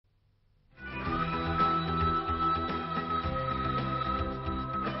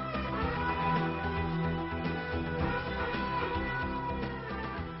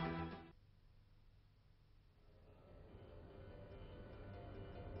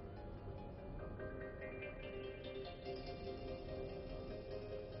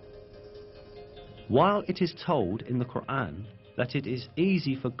While it is told in the Quran that it is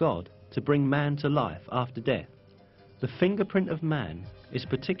easy for God to bring man to life after death, the fingerprint of man is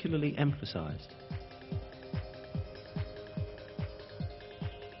particularly emphasized.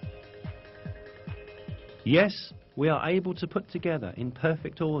 Yes, we are able to put together in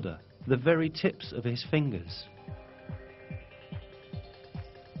perfect order the very tips of his fingers.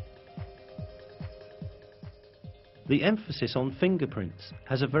 The emphasis on fingerprints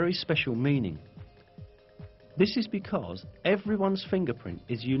has a very special meaning. This is because everyone's fingerprint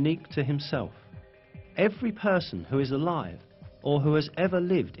is unique to himself. Every person who is alive or who has ever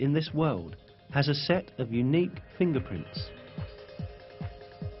lived in this world has a set of unique fingerprints.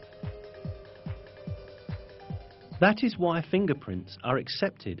 That is why fingerprints are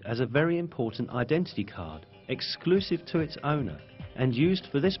accepted as a very important identity card, exclusive to its owner and used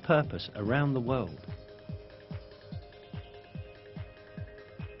for this purpose around the world.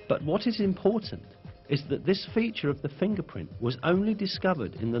 But what is important is that this feature of the fingerprint was only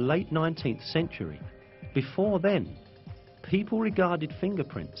discovered in the late 19th century. Before then, people regarded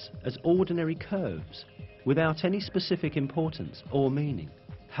fingerprints as ordinary curves without any specific importance or meaning.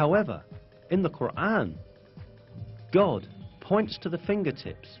 However, in the Quran, God points to the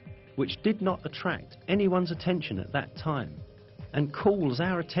fingertips, which did not attract anyone's attention at that time, and calls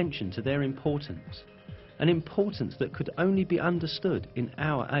our attention to their importance, an importance that could only be understood in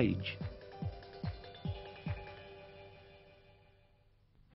our age.